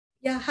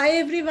Yeah, hi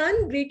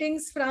everyone.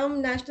 Greetings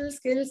from National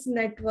Skills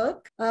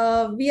Network.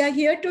 We are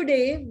here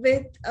today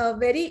with a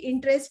very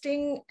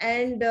interesting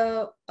and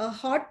a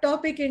hot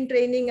topic in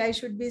training, I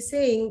should be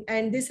saying.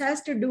 And this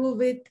has to do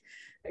with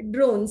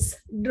drone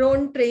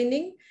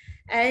training,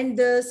 and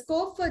the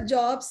scope for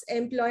jobs,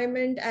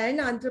 employment, and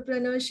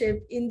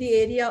entrepreneurship in the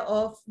area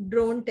of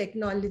drone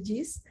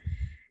technologies.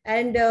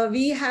 And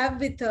we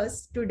have with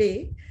us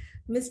today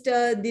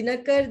Mr.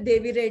 Dinakar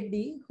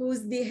Devireddy,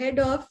 who's the head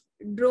of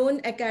Drone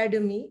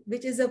Academy,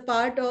 which is a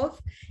part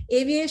of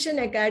Aviation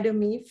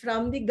Academy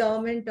from the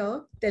government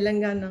of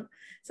Telangana.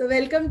 So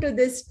welcome to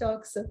this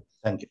talk, sir.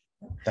 Thank you.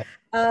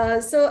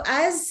 So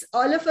as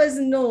all of us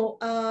know,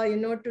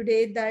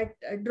 today that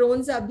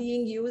drones are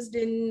being used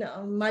in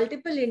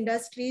multiple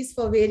industries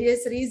for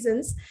various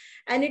reasons,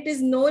 and it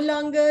is no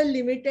longer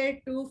limited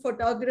to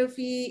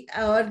photography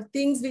or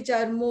things which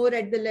are more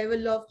at the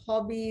level of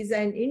hobbies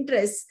and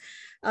interests.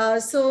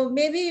 So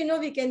maybe,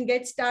 we can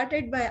get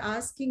started by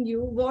asking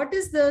you, what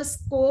is the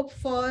scope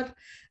for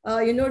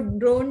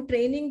drone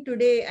training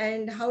today,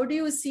 and how do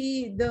you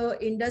see the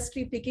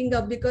industry picking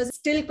up, because it's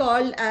still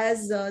called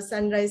as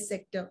sunrise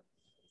sector?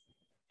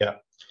 Yeah,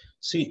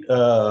 see,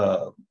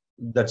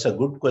 that's a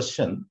good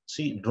question.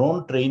 See,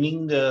 drone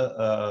training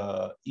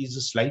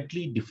is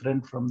slightly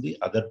different from the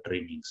other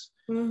trainings.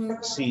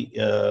 See,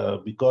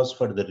 because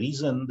for the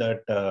reason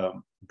that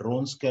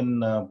drones can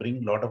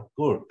bring a lot of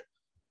good,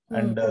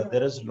 and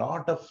there is a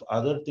lot of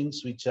other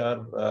things which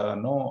are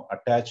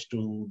attached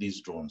to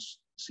these drones.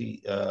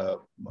 See,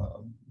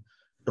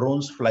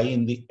 drones fly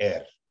in the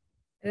air,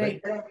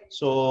 right?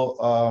 So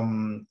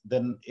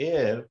then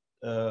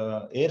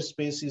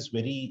airspace is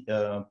very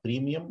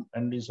premium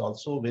and is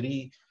also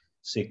very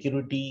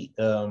security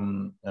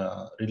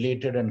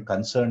related and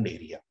concerned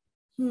area.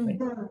 Right?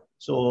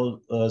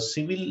 So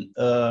civil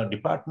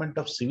Department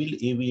of Civil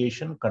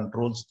Aviation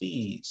controls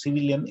the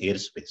civilian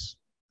airspace,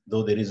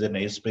 though there is an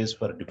airspace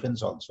for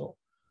defense also.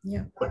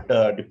 Yeah. But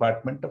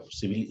Department of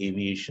Civil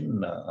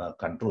Aviation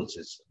controls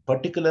this.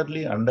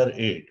 Particularly under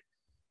aid,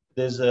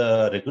 there's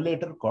a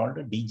regulator called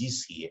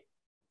DGCA,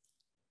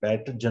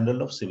 Director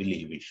General of Civil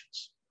Aviation.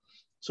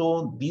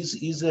 So this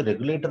is a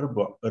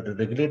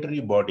regulatory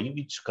body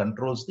which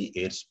controls the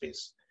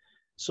airspace.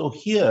 So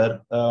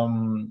here,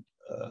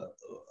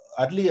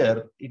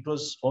 earlier it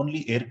was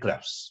only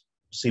aircrafts,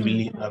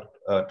 civilian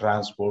or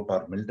transport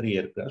or military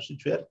aircrafts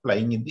which were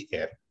flying in the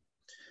air.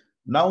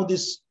 Now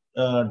this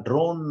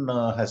drone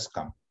has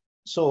come.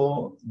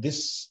 So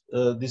this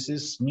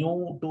is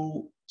new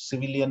to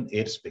civilian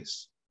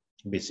airspace,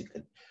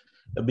 basically,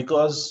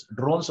 because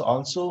drones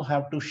also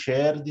have to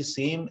share the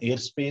same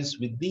airspace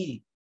with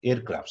the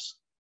aircrafts,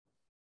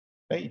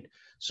 right?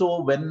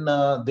 So when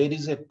there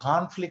is a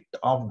conflict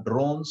of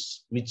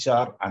drones which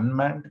are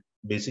unmanned,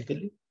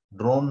 basically,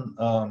 drone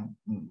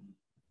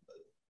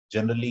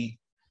generally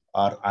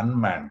are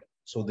unmanned.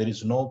 So there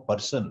is no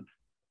person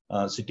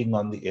sitting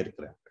on the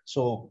aircraft.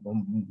 So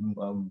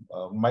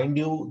mind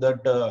you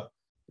that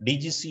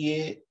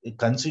DGCA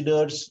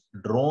considers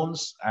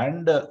drones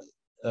and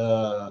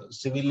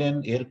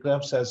civilian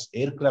aircrafts as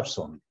aircrafts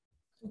only.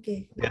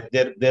 Okay.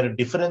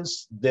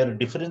 Their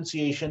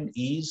differentiation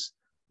is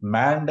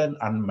manned and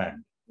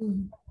unmanned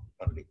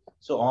only.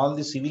 So all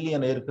the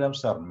civilian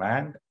aircrafts are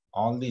manned,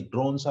 all the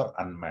drones are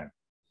unmanned.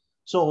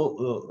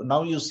 So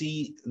now you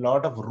see a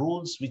lot of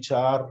rules which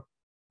are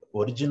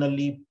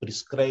originally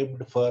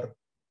prescribed for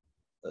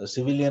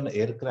civilian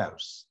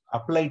aircrafts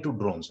apply to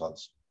drones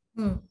also,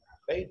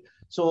 right?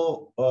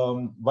 So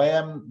why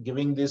I'm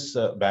giving this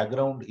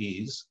background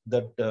is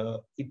that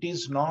it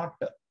is not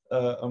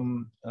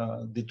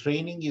the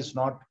training is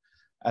not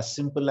as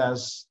simple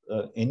as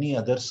any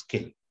other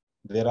skill.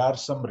 There are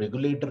some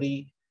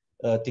regulatory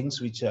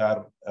things which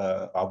are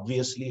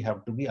obviously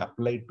have to be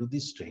applied to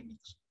these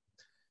trainings.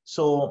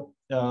 So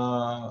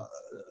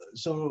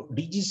so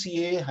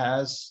DGCA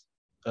has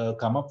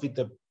come up with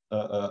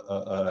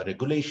a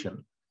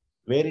regulation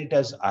where it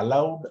has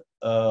allowed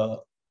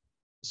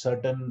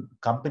certain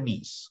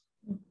companies,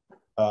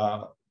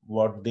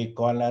 what they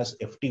call as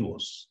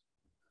FTOs,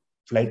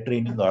 flight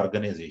training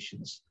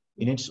organizations,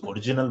 in its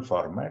original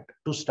format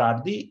to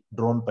start the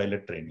drone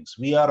pilot trainings.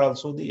 We are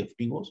also the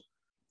FTOs,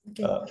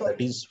 that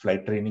is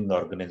flight training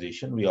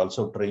organization. We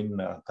also train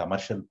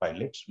commercial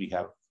pilots. We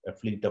have a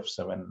fleet of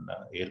 7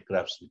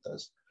 aircrafts with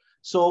us.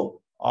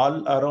 So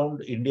all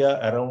around India,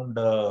 around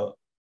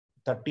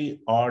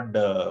 30 odd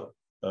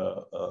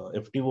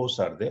FTOs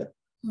are there.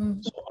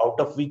 So out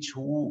of which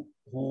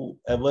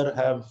whoever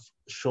have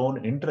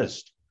shown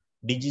interest,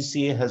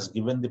 DGCA has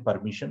given the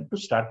permission to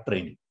start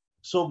training.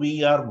 So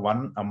we are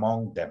one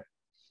among them.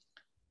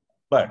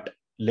 But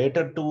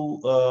later to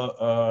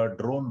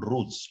Drone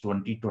Rules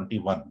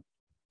 2021,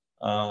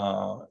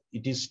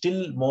 it is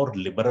still more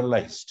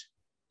liberalized.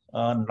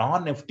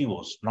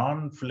 Non-FTOs,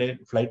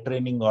 non-flight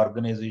training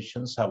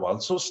organizations have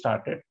also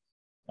started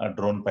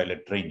drone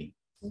pilot training.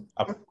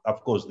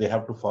 Of course, they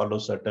have to follow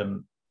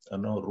certain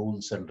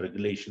rules and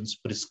regulations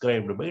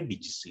prescribed by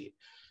DGCA.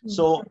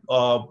 So,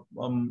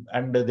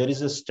 and there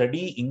is a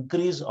steady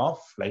increase of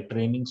flight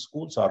training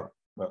schools or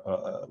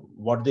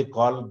what they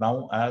call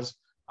now as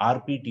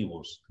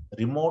RPTOs,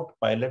 Remote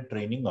Pilot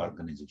Training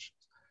Organizations.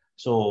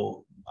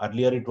 So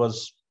earlier it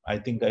was, I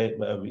think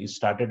we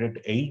started at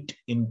 8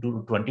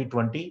 into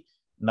 2020.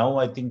 Now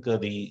I think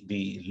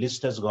the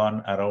list has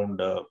gone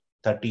around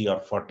 30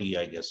 or 40,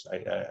 I guess.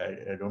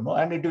 I don't know,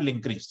 and it will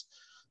increase.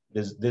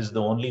 This is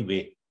the only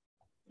way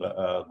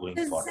going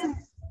forward.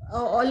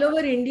 All over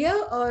India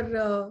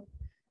or?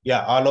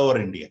 Yeah, all over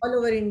India. All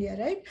over India,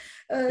 right?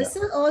 Yeah.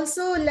 So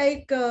also,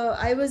 like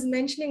I was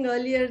mentioning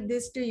earlier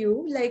this to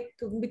you, like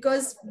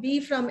because we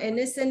from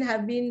NSN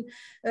have been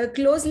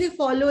closely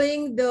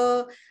following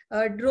the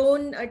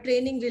drone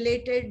training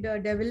related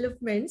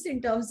developments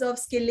in terms of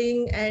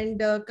skilling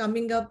and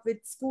coming up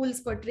with schools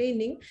for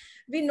training,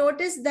 we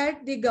noticed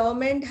that the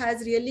government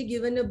has really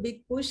given a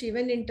big push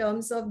even in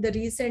terms of the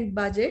recent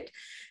budget,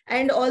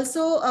 and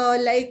also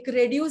like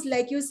reduce,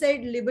 like you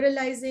said,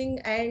 liberalizing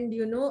and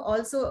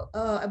also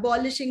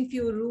abolishing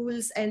few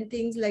rules and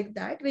things like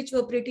that which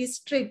were pretty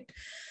strict.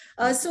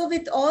 So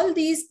with all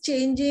these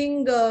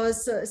changing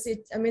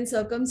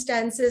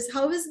circumstances,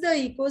 how is the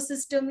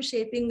ecosystem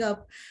shaping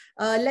up?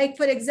 Like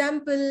for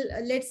example,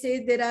 let's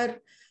say there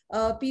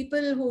are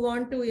people who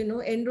want to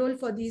enroll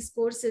for these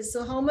courses,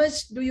 so how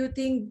much do you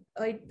think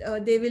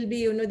they will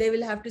be they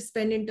will have to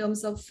spend in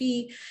terms of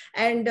fee,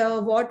 and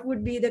what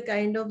would be the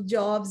kind of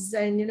jobs,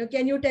 and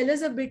can you tell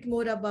us a bit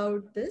more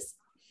about this?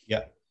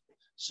 Yeah.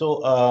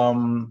 So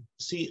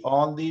see,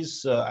 all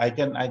these I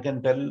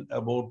can tell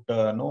about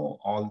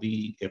all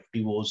the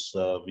FTOs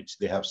which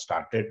they have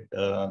started,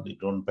 the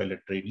drone pilot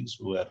trainings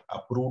who are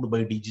approved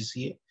by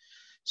DGCA.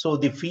 So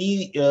the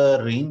fee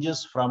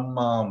ranges from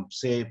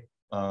say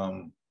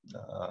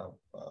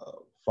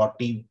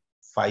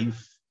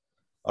 45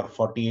 or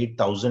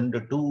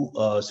 48,000 to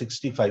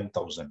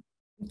 65,000.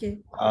 Okay.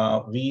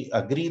 We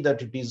agree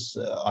that it is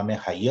on a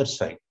higher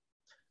side.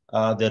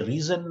 The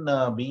reason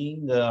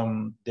being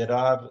there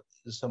are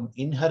some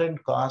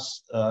inherent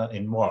costs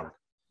involved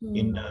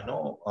in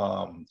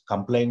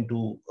complying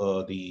to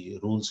the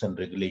rules and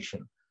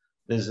regulation.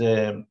 There's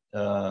a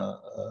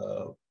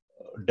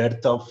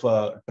dearth of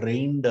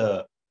trained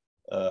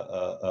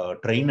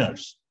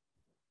trainers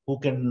who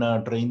can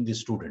train the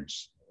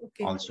students.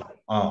 Okay. Also.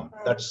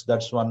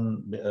 That's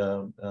one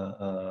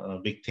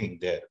big thing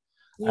there.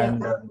 Yeah.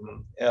 And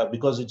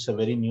because it's a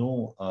very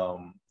new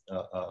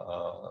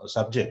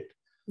subject.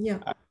 Yeah.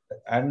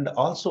 And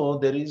also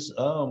there is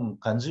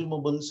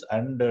consumables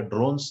and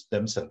drones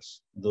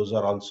themselves. Those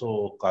are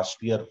also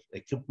costlier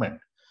equipment,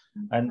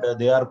 and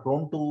they are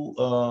prone to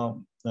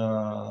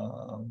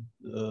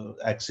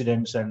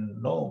accidents,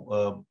 and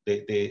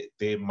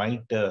they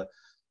might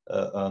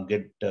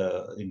get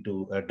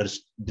into a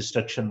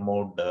destruction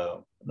mode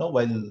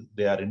while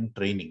they are in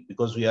training,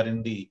 because we are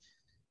in the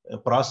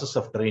process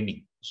of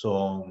training.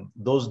 So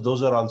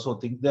those are also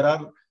things. There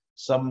are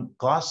some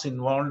costs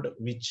involved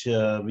which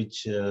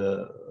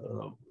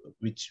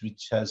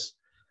has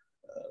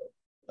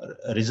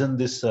risen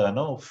this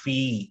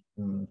fee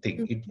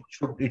thing.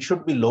 It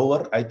should be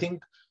lower. I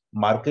think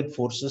market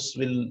forces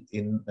will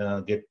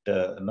get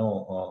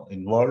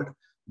involved,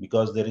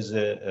 because there is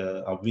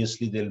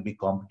obviously there will be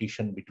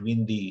competition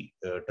between the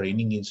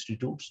training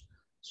institutes.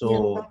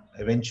 So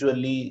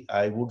eventually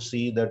I would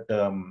see that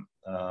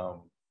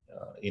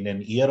in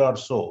an year or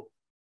so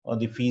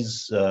the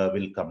fees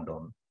will come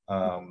down.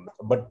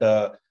 But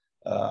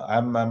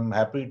I'm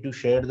happy to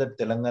share that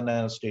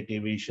Telangana State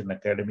Aviation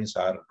Academies,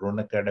 our drone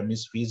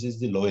academies, fees is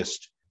the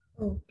lowest.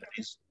 It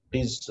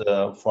is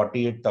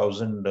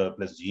 48,000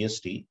 plus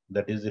GST.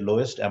 That is the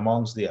lowest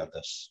amongst the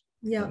others.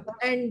 Yeah,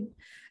 and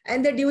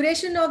the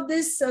duration of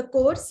this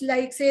course,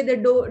 like say the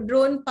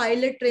drone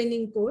pilot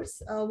training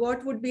course,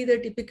 what would be the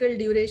typical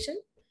duration?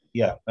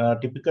 Yeah,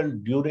 typical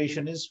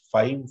duration is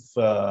 5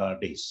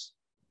 days.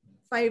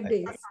 5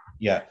 days.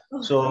 Yeah.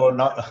 So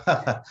now,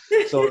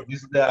 so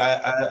this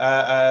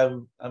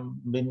I've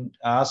been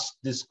asked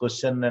this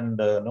question, and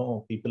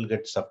people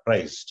get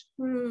surprised.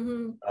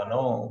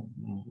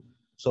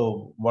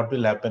 So what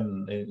will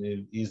happen?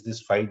 Is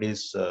this 5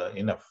 days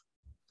enough?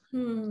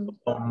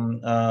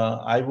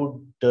 I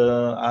would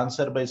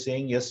answer by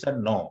saying yes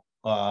and no.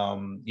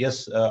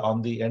 Yes,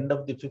 on the end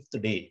of the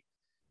 5th day,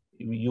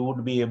 you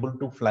would be able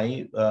to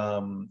fly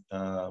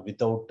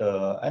without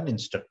an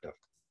instructor.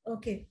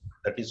 Okay.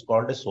 That is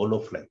called a solo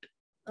flight.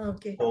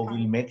 Okay. So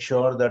we'll make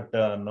sure that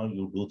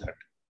you do that,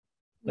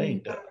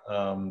 right?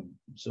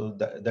 So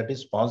that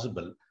is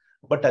possible.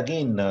 But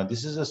again,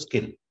 this is a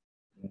skill.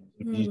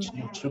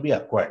 It should be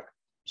acquired.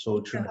 So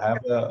it should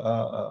have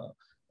a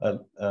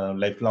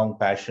lifelong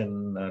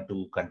passion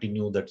to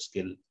continue that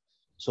skill,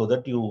 so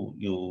that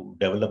you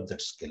develop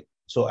that skill.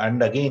 So,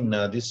 and again,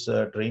 this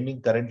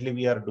training currently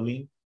we are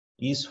doing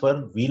is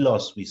for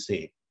VLOS, we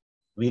say.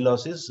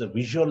 VLOS is a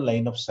visual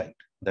line of sight.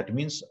 That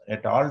means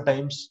at all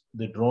times,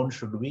 the drone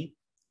should be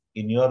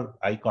in your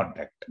eye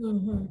contact.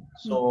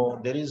 So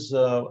there is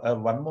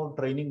one more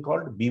training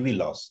called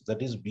BVLOS,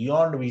 that is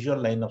beyond visual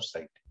line of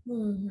sight.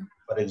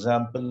 For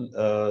example,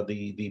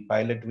 the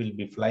pilot will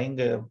be flying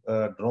a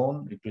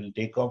drone. It will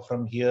take off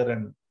from here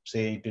and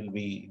say it will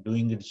be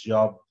doing its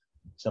job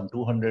some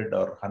 200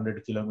 or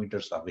 100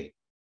 kilometers away.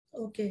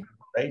 Okay.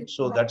 Right.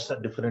 So that's a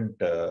different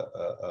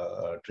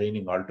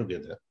training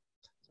altogether.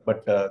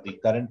 But the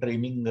current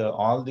training,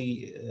 all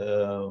the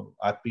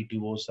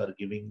RPTOs are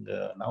giving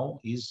now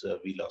is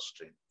VLOS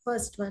training.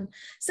 First one.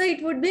 So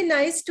it would be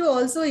nice to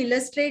also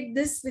illustrate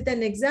this with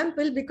an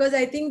example, because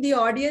I think the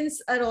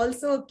audience are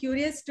also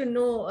curious to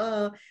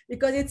know,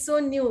 because it's so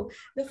new.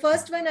 The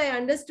first one, I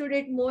understood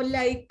it more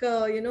like,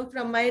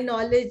 from my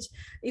knowledge,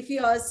 if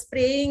you are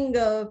spraying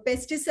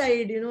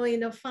pesticide,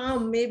 in a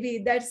farm,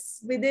 maybe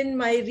that's within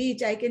my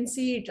reach. I can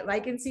see it. I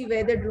can see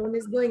where the drone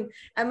is going.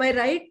 Am I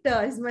right?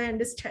 Is my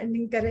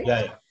understanding correct?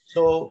 Yeah. Yeah.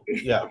 So,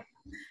 yeah,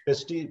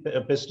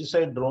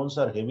 pesticide drones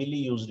are heavily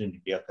used in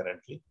India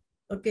currently.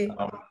 Okay.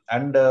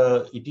 And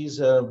it is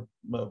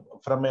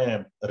from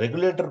a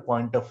regulator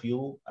point of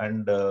view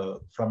and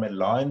from a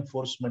law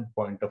enforcement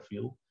point of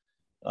view,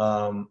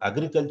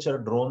 agriculture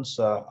drones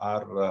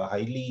are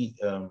highly,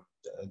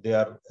 they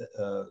are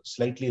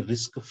slightly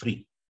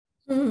risk-free.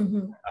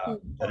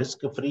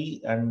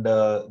 Risk-free, and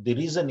the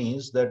reason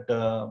is that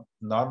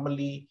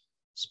normally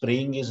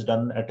spraying is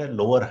done at a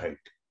lower height.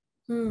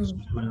 So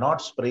you will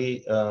not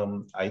spray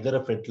either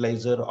a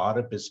fertilizer or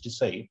a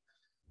pesticide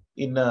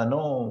in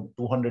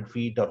 200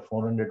 feet or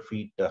 400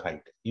 feet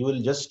height. You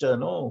will just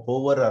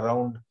hover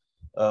around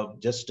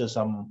just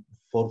some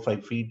 4 or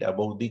 5 feet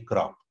above the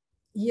crop.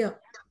 Yeah.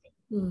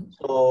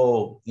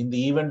 So in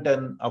the event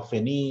of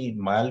any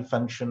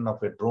malfunction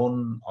of a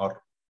drone,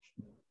 or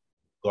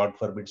God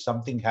forbid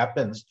something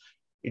happens,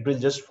 it will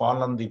just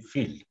fall on the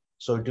field.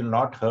 So it will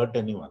not hurt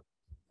anyone.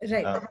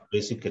 Right.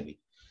 Basically.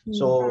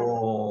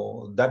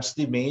 So that's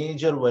the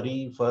major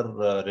worry for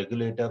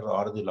regulator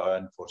or the law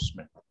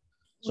enforcement.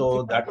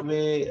 So that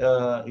way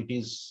it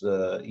is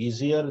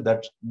easier.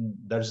 That's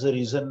the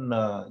reason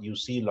you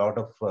see a lot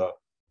of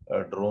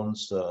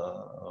drones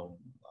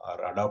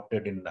are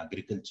adopted in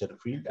agriculture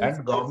field,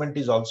 and government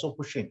is also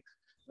pushing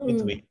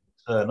with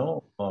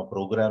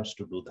programs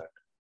to do that.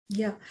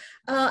 Yeah.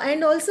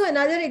 And also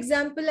another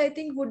example, I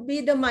think, would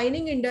be the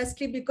mining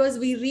industry, because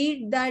we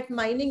read that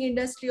mining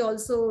industry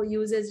also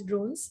uses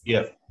drones.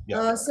 Yeah.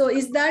 Yeah. So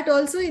is that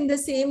also in the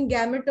same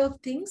gamut of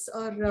things,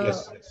 or?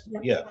 Yes.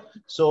 Yeah.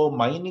 So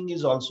mining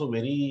is also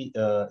very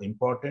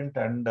important,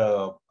 and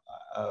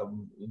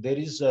there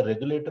is a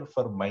regulator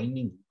for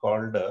mining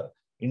called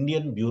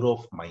Indian Bureau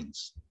of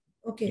Mines.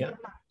 Okay. Yeah.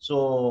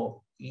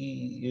 So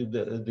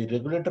the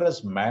regulator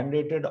has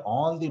mandated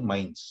all the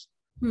mines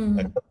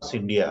across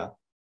India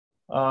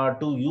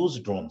to use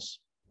drones.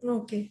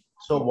 Okay.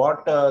 So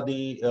what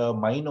the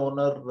mine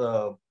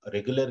owner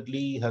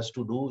regularly has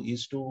to do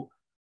is to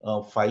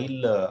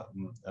file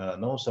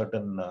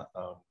certain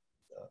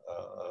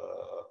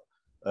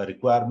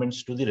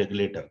requirements to the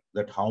regulator,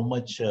 that how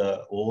much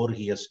ore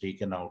he has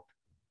taken out,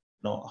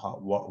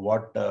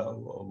 what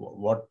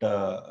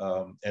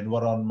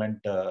environment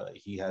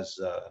he has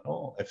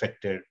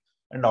affected,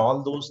 and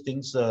all those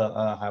things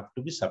have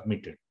to be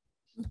submitted.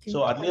 Okay.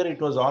 So earlier it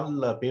was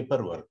all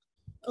paperwork.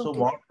 So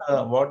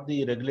what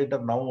the regulator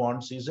now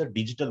wants is a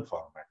digital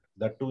format,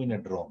 that too in a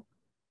drone,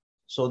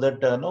 so that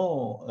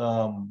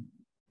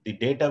the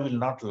data will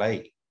not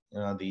lie,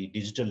 the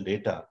digital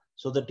data,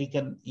 so that he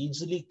can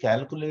easily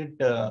calculate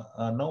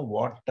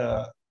what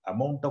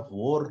amount of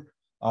ore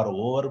or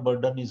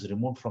overburden is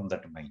removed from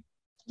that mine,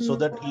 so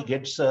that he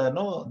gets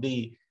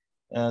the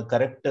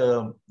correct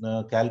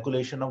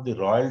calculation of the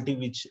royalty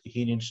which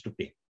he needs to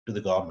pay to the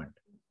government,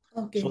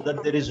 so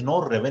that there is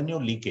no revenue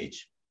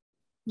leakage.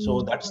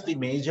 So that's the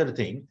major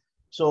thing.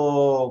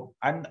 So,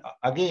 and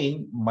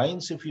again,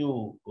 mines, if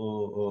you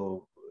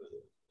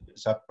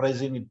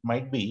surprising it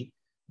might be,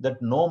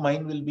 that no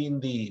mine will be in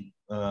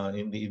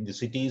the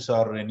cities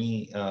or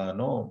any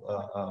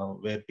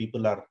where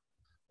people are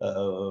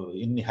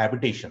in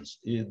habitations.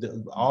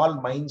 All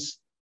mines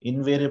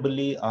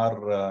invariably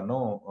are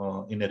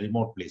in a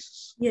remote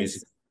places.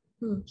 Yes.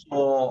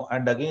 So,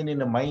 and again,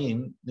 in a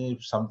mine,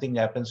 if something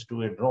happens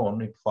to a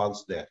drone, it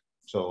falls there,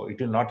 so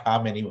it will not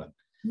harm anyone.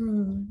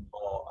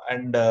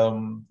 And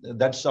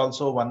that's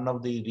also one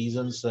of the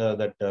reasons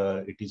that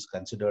it is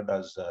considered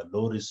as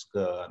low risk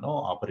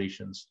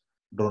operations,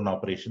 drone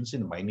operations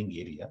in mining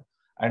area.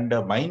 And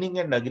mining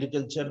and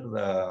agriculture,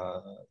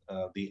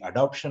 the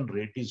adoption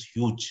rate is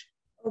huge.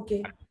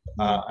 Okay.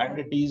 And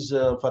it is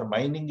for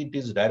mining, it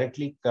is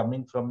directly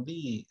coming from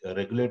the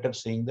regulator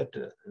saying that,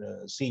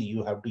 see,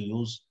 you have to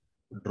use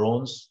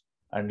drones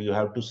and you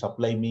have to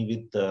supply me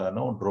with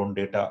drone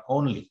data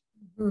only.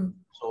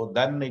 So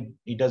then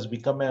it has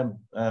become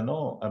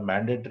a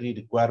mandatory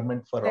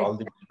requirement for all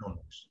the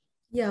owners.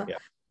 Yeah.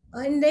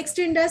 And next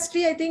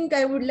industry, I think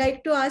I would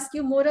like to ask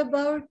you more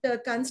about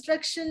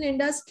construction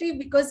industry,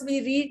 because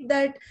we read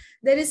that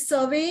there is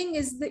surveying.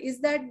 Is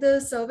that the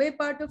survey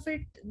part of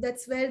it?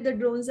 That's where the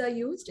drones are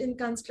used in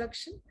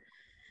construction?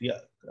 Yeah.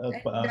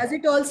 Does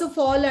it also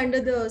fall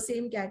under the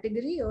same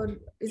category, or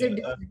is it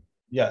different?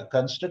 Yeah,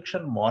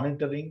 construction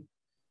monitoring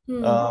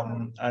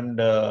and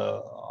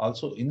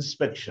also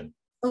inspection.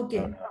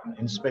 Okay.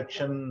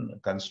 Inspection,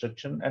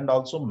 construction, and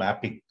also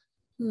mapping.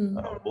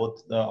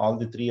 Both, all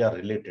the three are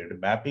related.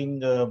 Mapping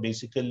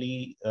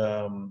basically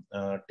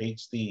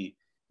takes the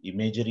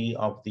imagery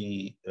of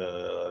the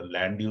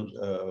land use,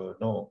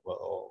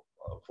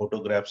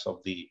 photographs of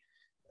the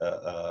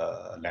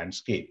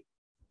landscape,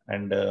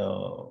 and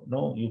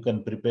you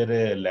can prepare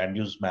a land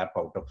use map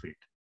out of it.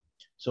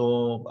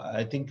 So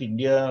I think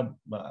India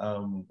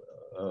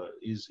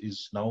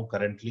is now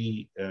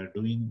currently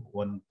doing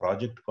one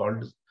project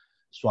called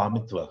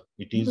Swamitva.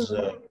 It is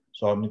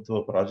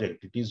Swamitva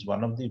project. It is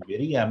one of the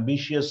very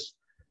ambitious,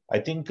 I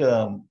think,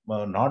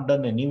 not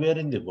done anywhere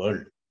in the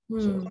world.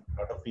 So a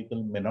lot of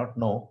people may not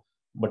know,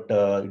 but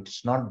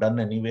it's not done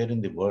anywhere in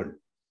the world,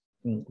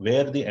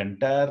 where the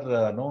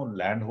entire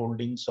land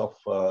holdings of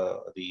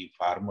the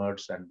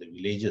farmers and the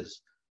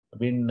villages have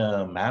been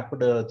mapped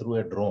through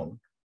a drone.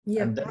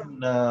 Yeah. And then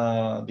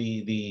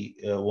the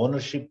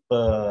ownership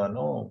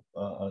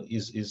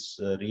is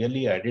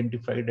really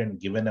identified and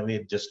given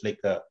away, just like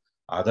a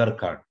Aadhaar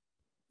card,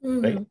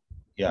 right?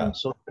 Yeah.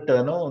 So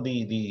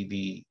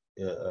the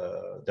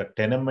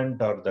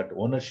tenement or that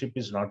ownership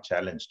is not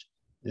challenged.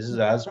 This is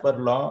as per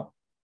law.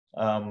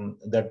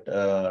 That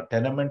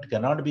tenement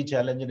cannot be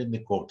challenged in the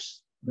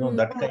courts.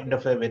 That kind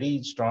of a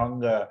very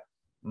strong,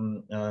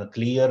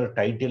 clear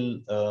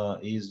title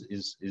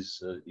is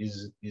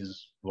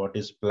what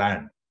is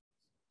planned.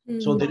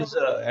 So there is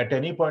at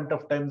any point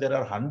of time, there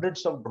are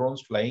hundreds of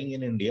drones flying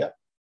in India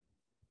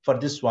for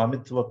this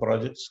Swamitva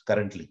projects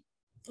currently.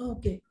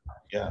 Okay.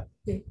 Yeah.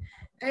 Okay.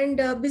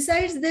 And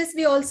besides this,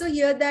 we also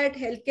hear that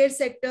healthcare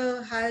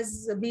sector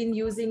has been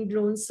using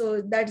drones.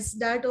 So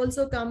that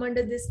also come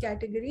under this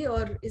category,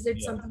 or is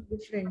it something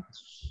different?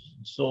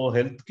 So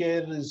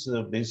healthcare is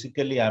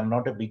basically, I'm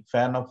not a big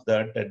fan of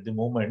that at the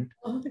moment.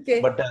 Okay.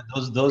 But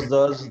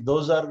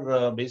those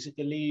are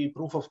basically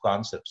proof of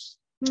concepts.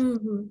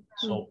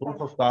 So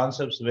proof of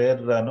concepts where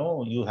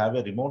you have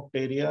a remote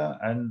area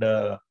and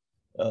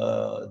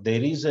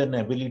there is an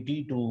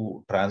ability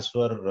to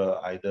transfer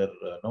either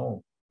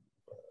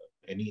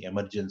any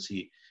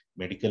emergency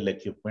medical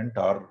equipment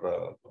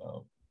or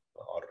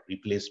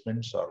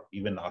replacements or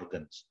even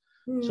organs.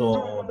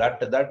 So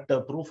that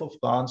proof of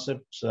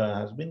concepts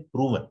has been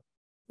proven.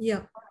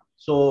 Yeah.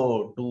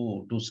 So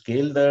to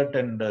scale that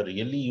and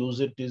really use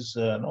it is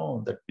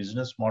that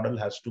business model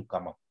has to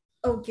come up.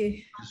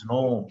 Okay. There's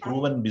no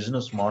proven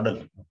business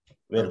model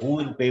where who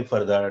will pay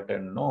for that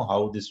and know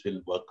how this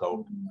will work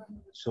out.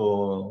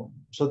 So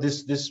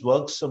this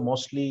works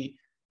mostly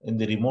in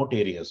the remote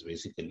areas,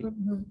 basically,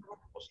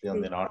 mostly on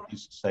the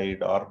northeast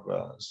side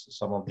or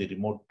some of the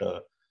remote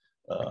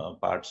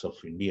parts of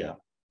India.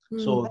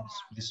 So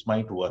this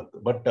might work,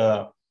 but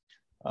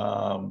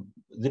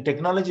the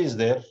technology is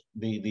there.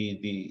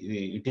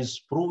 It is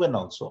proven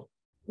also.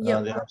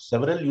 There are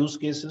several use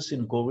cases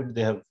in COVID.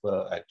 They have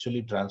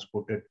actually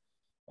transported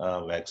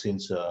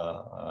vaccines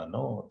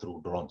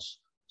through drones.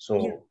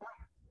 So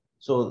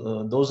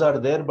those are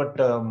there, but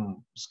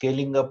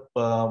scaling up,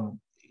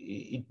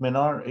 it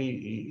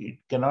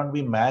cannot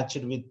be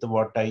matched with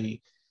the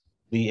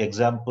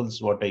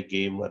examples what I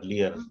gave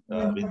earlier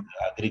with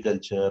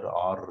agriculture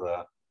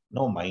or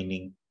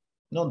mining.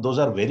 Those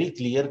are very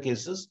clear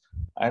cases,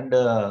 and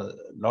a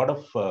lot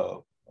of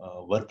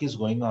work is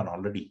going on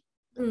already.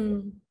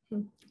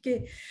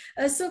 Okay.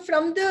 So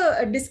from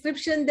the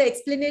description, the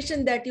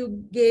explanation that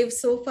you gave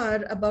so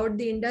far about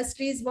the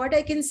industries, what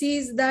I can see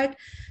is that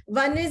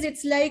one is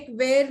it's like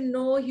where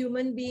no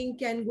human being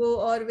can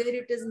go or where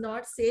it is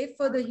not safe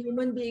for the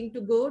human being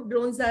to go,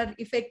 drones are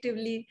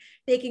effectively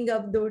taking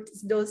up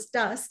those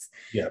tasks.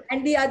 Yeah.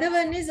 And the other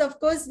one is,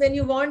 of course, when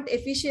you want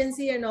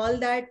efficiency and all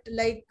that,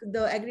 like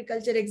the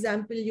agriculture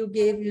example you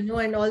gave,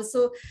 and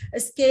also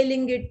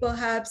scaling it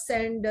perhaps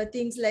and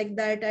things like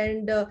that,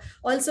 and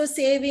also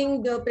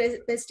saving the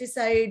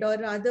pesticide, or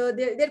rather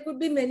there could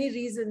be many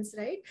reasons,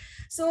 right?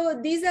 So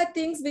these are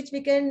things which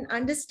we can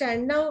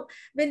understand. Now,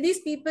 when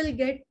these people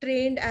get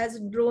trained as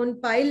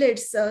drone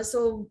pilots,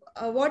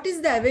 what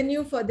is the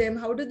avenue for them?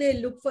 How do they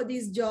look for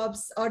these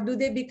jobs, or do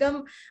they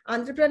become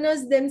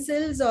entrepreneurs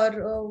themselves,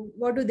 or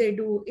what do they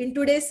do in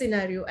today's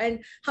scenario?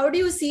 And how do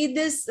you see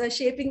this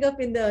shaping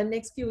up in the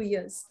next few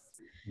years?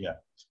 Yeah,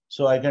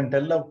 so I can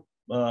tell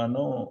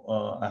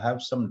I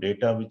have some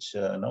data which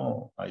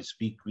I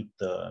speak with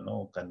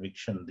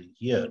conviction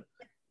here,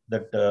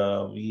 that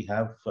we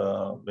have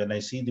when I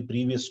see the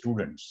previous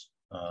students,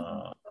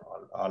 all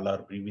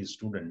our previous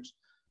students,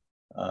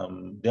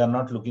 they are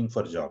not looking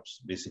for jobs.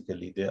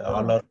 Basically, they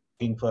all are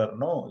looking for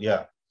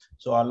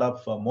So all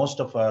of most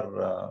of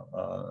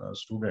our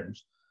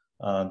students,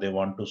 they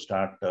want to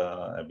start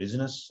a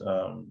business,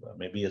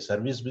 maybe a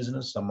service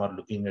business. Some are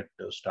looking at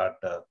to start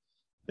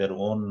their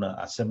own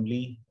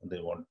assembly.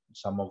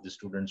 Some of the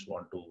students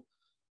want to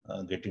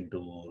get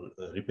into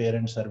repair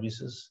and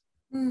services.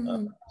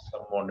 Some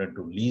wanted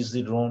to lease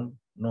the drone.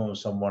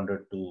 Some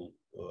wanted to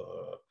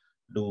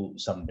do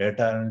some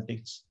data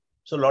analytics.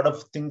 So a lot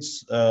of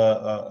things they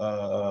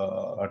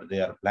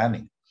are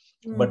planning.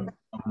 But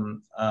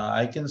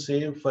I can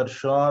say for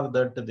sure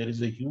that there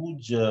is a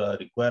huge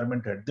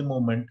requirement at the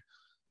moment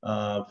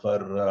for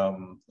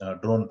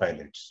drone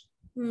pilots.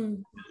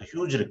 A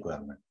huge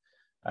requirement,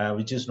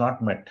 which is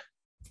not met.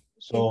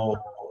 So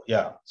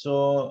yeah,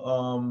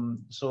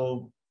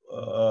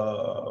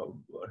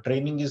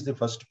 training is the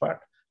first part,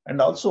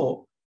 and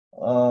also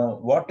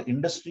what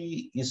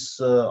industry is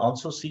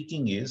also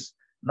seeking is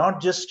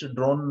not just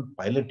drone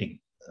piloting.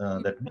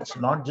 That means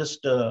not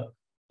just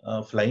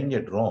flying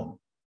a drone,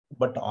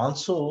 but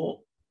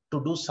also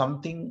to do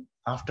something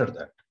after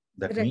that.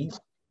 That Right. means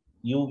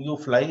you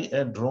fly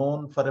a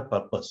drone for a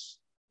purpose,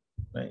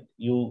 right?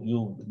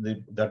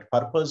 That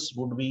purpose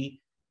would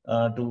be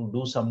to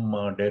do some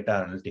data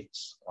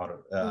analytics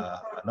or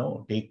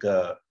take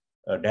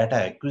data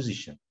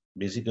acquisition,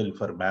 basically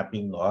for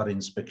mapping or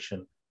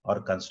inspection or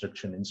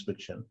construction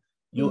inspection.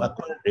 You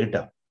acquire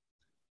data,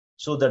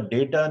 so the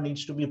data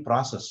needs to be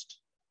processed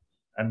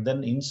and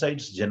then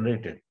insights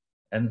generated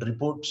and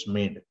reports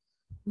made.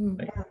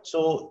 Right?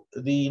 So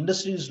the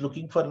industry is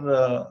looking for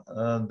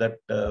that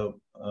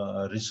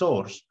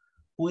resource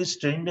who is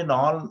trained in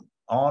all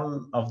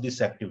of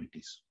these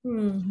activities.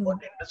 What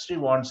industry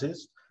wants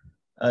is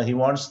he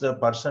wants the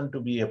person to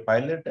be a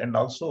pilot and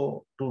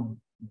also to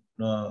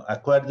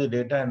acquire the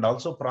data and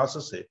also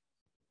process it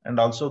and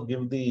also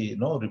give the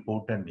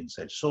report and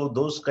insight. So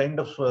those kind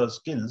of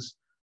skills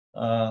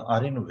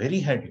are in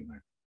very high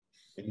demand.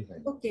 Very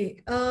high.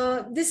 Okay,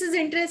 this is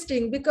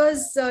interesting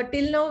because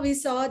till now we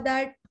saw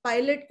that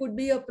pilot could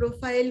be a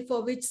profile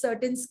for which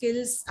certain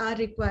skills are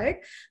required.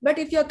 But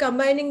if you're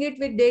combining it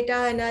with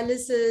data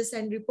analysis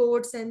and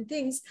reports and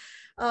things,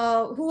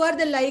 who are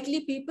the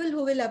likely people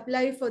who will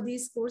apply for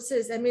these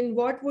courses? I mean,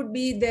 what would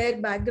be their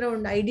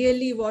background?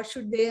 Ideally, what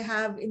should they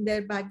have in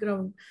their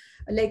background?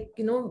 Like,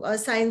 a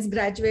science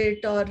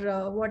graduate or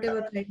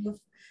whatever kind of,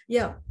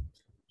 yeah.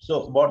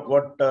 So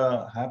what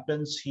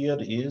happens here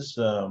is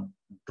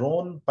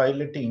drone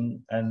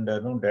piloting and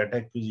data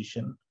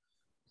acquisition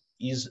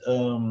is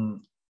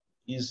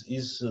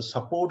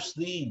supports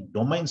the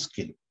domain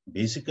skill.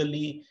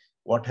 Basically,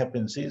 what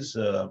happens is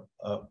a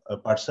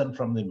person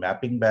from the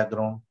mapping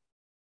background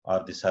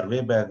or the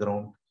survey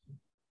background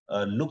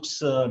looks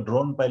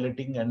drone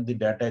piloting and the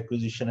data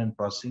acquisition and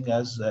processing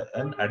as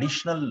an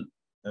additional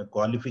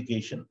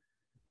qualification,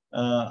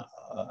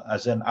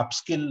 as an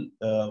upskill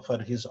for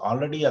his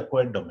already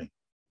acquired domain.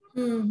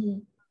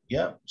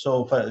 Yeah.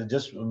 So for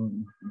just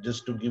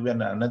to give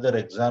another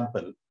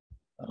example,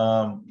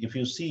 if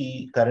you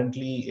see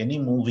currently any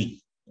movie,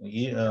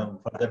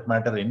 for that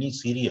matter, any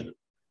serial,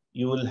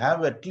 you will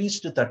have at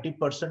least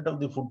 30% of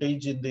the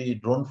footage in the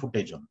drone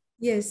footage on.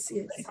 Yes,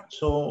 yes. Right?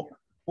 So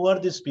who are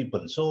these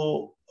people?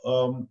 So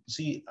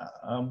see,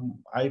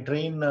 I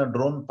train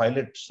drone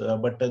pilots,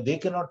 but they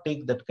cannot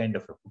take that kind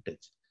of a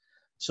footage.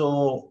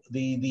 So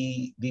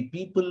the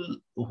people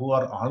who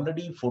are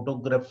already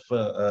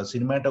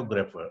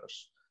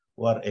cinematographers,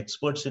 who are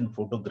experts in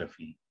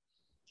photography,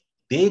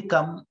 they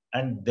come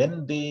and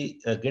then they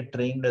get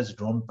trained as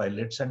drone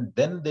pilots, and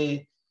then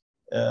they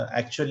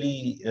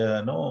actually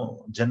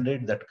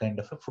generate that kind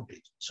of a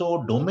footage.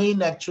 So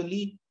domain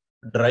actually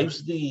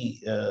drives the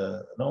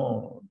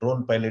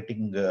drone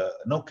piloting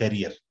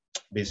career,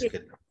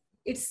 basically.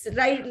 It's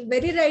right,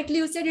 very rightly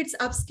you said, it's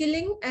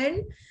upskilling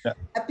and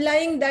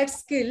applying that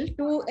skill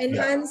to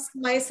enhance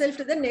myself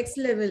to the next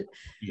level.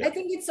 I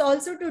think it's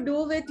also to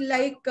do with,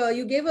 like,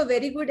 you gave a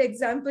very good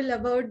example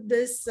about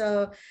this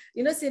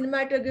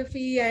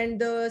cinematography and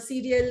the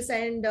serials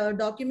and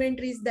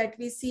documentaries that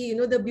we see,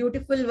 the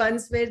beautiful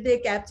ones where they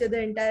capture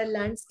the entire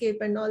landscape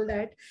and all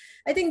that.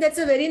 I think that's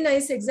a very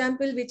nice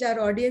example which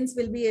our audience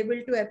will be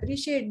able to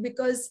appreciate,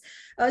 because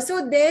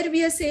so there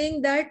we are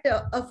saying that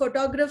a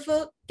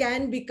photographer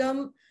can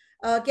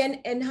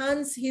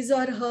enhance his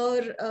or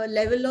her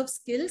level of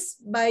skills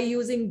by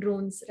using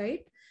drones,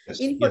 right?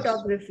 In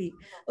photography.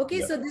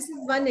 Okay, so this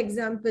is one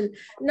example.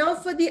 Now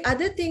for the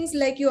other things,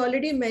 like you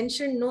already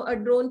mentioned, a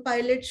drone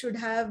pilot should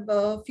have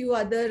a few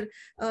other,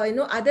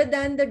 other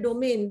than the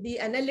domain, the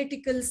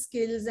analytical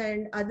skills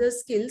and other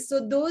skills.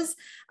 So those,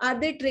 are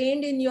they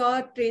trained in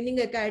your training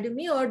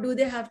academy, or do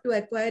they have to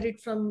acquire it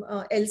from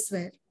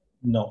elsewhere?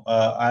 No,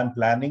 I'm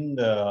planning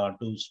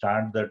to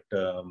start that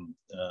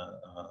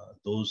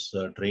those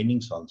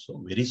trainings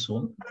also very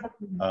soon.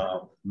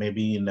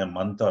 Maybe in a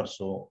month or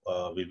so,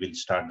 we will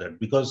start that,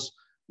 because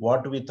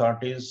what we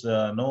thought is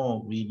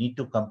no, we need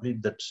to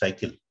complete that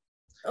cycle.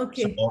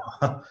 Okay.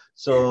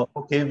 So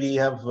okay, we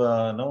have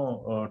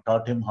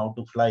taught him how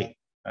to fly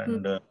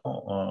and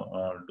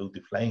do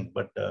the flying,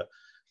 but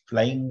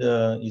flying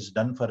is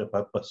done for a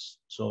purpose.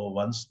 So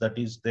once that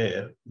is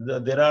there,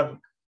 there are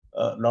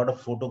a lot of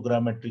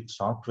photogrammetric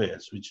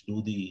softwares which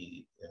do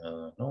the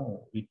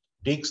it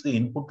takes the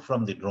input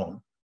from the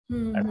drone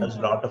and does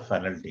a lot of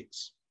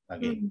analytics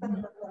again.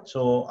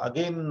 So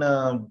again,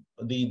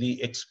 the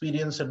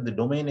experience and the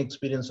domain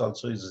experience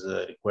also is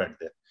required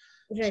there.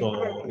 Right.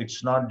 So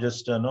it's not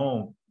just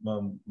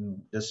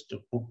just to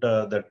put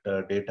that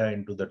data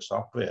into that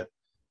software,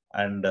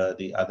 and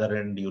the other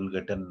end you'll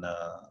get an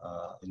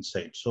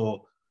insight.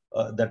 So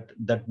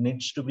that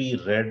needs to be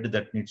read,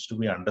 that needs to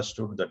be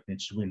understood, that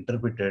needs to be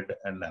interpreted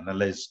and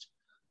analyzed.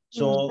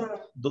 So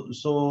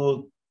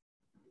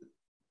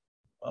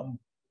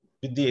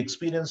with the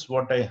experience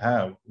what I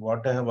have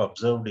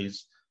observed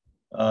is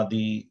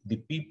the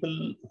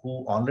people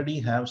who already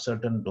have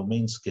certain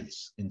domain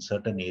skills in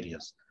certain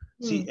areas.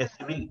 See, a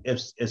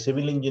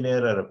civil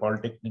engineer or a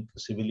polytechnic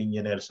civil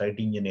engineer, site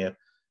engineer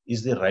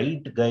is the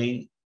right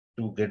guy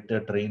to get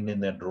trained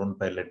in a drone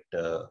pilot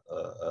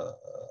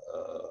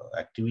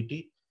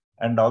activity,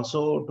 and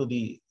also to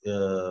the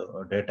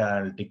data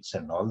analytics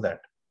and all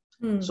that.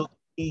 So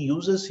he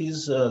uses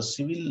his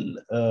civil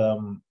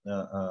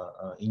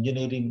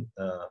engineering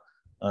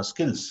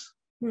skills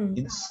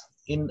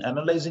in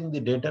analyzing the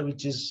data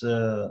which is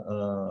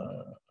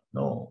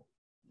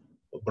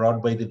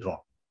brought by the drone.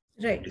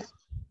 Right.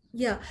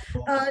 Yeah.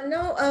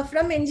 Now,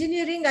 from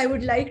engineering, I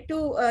would like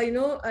to,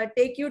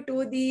 take you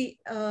to the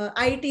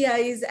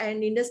ITIs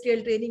and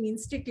industrial training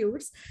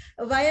institutes.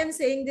 Why I'm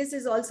saying this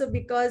is also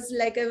because,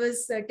 like I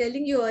was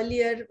telling you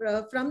earlier,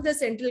 from the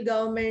central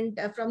government,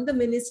 from the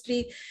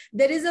ministry,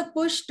 there is a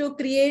push to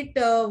create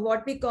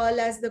what we call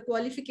as the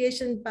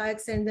qualification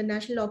packs and the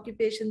national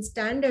occupation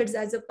standards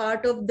as a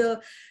part of the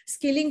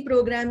skilling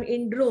program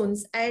in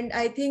drones. And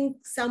I think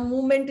some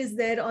movement is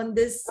there on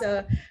this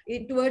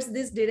towards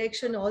this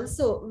direction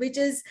also, which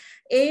is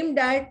aimed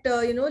at,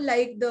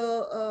 like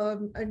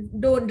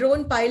the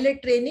drone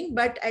pilot training,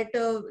 but at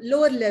a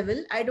lower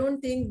level. I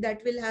don't think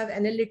that will have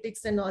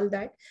analytics and all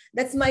that.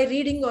 That's my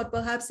reading, or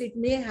perhaps it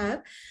may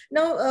have.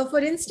 Now, for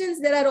instance,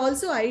 there are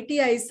also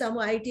ITIs, some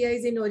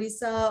ITIs in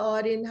Orissa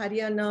or in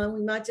Haryana,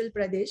 Himachal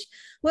Pradesh,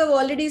 who have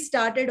already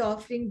started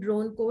offering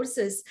drone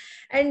courses.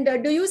 And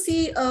do you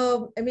see,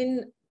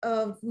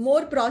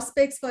 more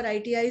prospects for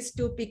ITIs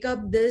to pick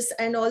up this,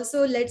 and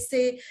also, let's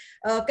say,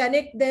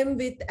 connect them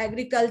with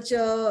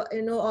agriculture,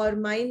 or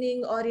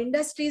mining or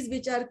industries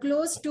which are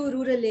close to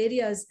rural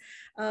areas,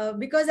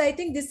 because I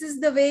think this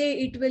is the way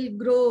it will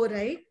grow,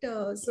 right?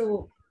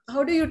 So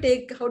how do we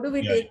take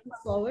this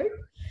forward?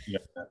 Yeah.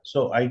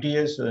 So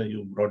ITIs,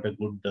 you brought a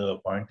good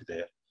point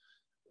there.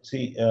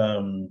 See,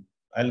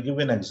 I'll give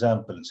an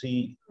example.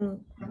 See,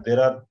 there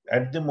are,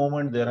 at the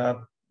moment, there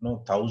are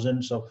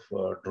thousands of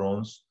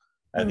drones,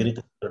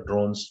 agricultural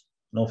drones,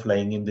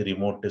 flying in the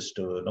remotest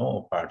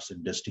parts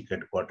in district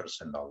headquarters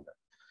and all that.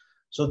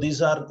 So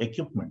these are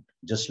equipment.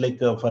 Just like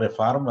for a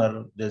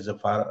farmer, there's a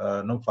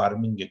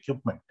farming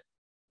equipment.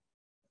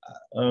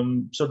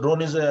 So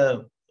drone is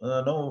a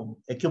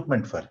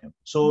equipment for him.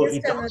 So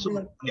it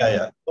also,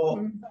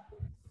 So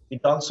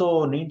it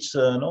also needs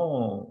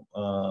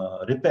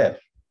repair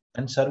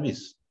and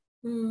service.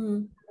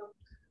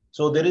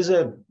 So there is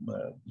a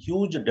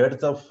huge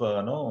depth of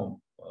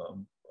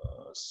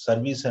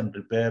service and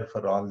repair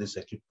for all this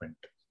equipment,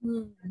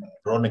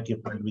 drone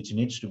equipment, which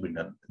needs to be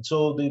done.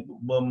 So the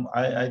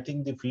I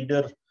think the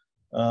feeder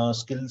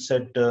skill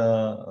set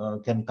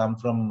can come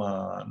from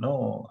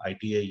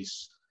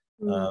ITIs.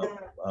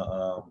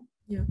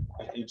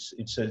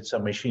 It's a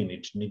machine.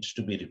 It needs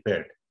to be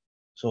repaired.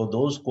 So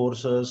those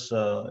courses,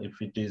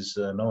 if it is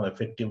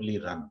effectively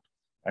run,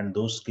 and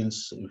those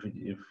skills,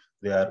 if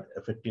they are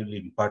effectively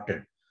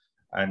imparted,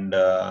 and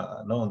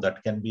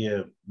that can be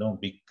a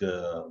big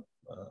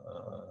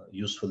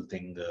useful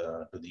thing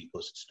to the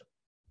ecosystem.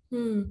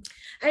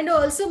 And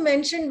also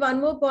mentioned one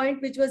more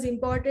point which was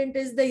important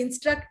is the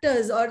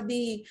instructors, or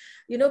the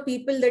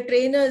people, the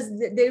trainers.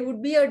 There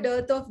would be a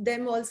dearth of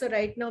them also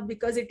right now,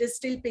 because it is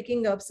still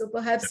picking up. So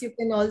perhaps you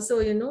can also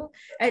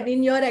and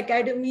in your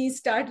academy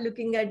start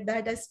looking at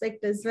that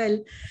aspect as well.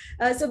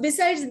 So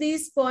besides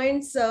these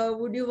points,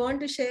 would you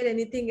want to share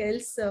anything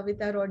else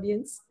with our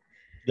audience?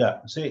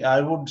 Yeah, see,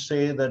 I would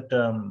say that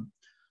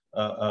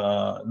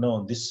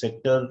no, this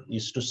sector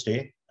is to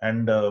stay,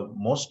 and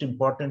most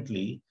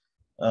importantly,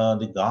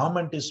 the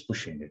government is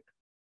pushing it.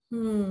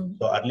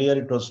 So earlier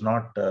it was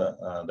not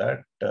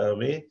that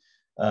way,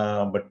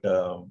 but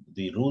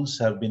the rules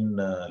have been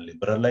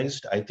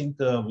liberalized. I think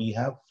we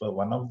have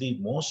one of the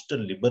most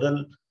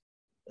liberal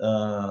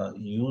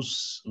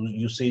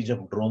usage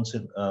of drones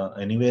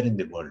anywhere in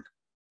the world.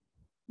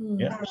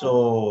 Yeah,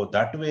 so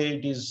that way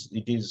it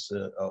is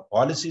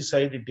policy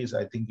side.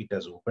 I think it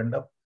has opened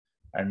up,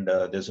 and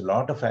there's a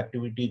lot of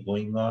activity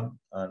going on,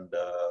 and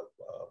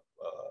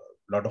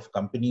a lot of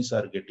companies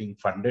are getting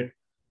funded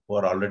who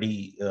are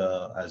already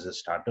as a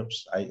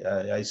startups.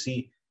 I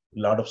see a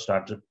lot of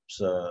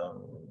startups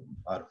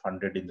are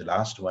funded in the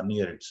last 1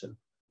 year itself.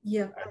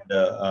 Yeah.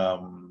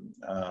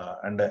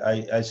 And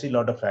I see a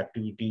lot of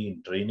activity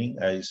in training.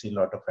 I see a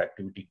lot of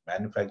activity in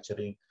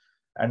manufacturing,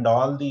 and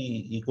all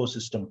the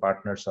ecosystem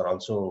partners are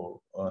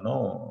also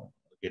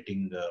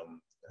getting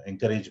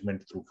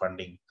encouragement through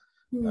funding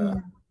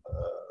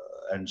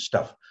and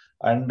stuff.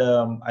 And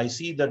I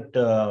see that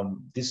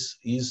this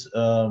is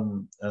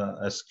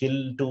a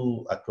skill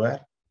to acquire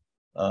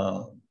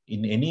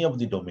in any of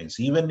the domains,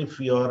 even if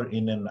you are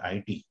in an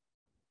IT,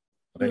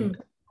 right?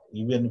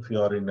 Even if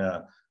you are in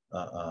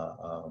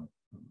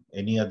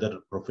any other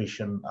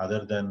profession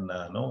other than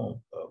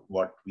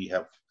what we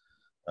have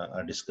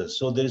discussed.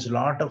 So there is a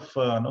lot of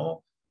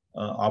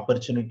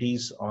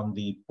opportunities on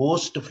the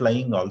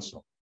post-flying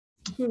also.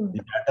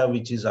 The data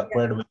which is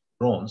acquired with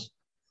drones,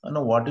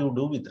 what do you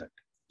do with that?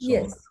 So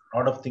yes. a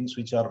lot of things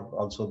which are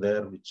also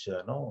there, which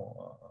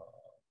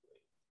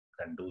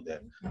can do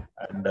there.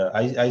 And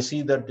I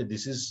see that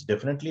this is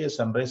definitely a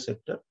sunrise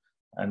sector,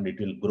 and it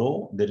will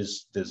grow.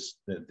 There's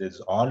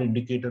all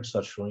indicators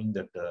are showing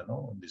that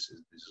this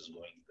is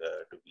going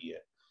to be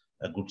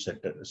a good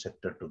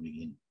sector to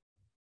be in.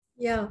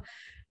 Yeah.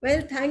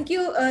 Well, thank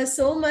you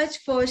so much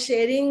for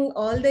sharing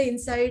all the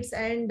insights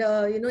and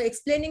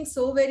explaining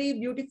so very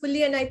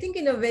beautifully, and I think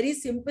in a very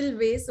simple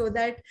way, so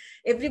that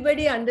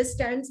everybody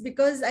understands.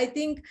 Because I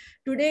think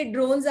today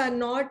drones are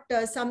not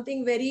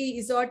something very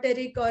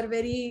esoteric or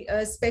very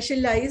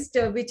specialized,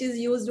 which is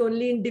used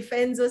only in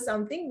defense or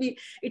something.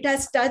 It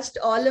has touched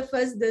all of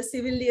us, the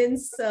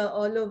civilians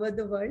all over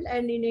the world,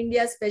 and in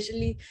India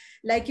especially.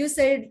 Like you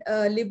said,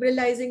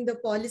 liberalizing the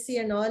policy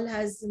and all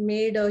has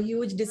made a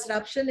huge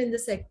disruption in the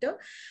sector.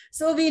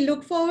 So we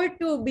look forward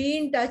to be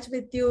in touch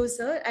with you,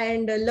 sir,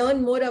 and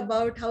learn more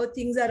about how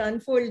things are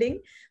unfolding,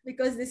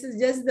 because this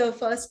is just the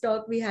first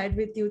talk we had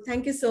with you.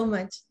 Thank you so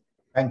much.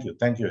 Thank you.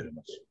 Thank you very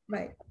much.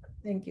 Bye.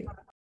 Thank you.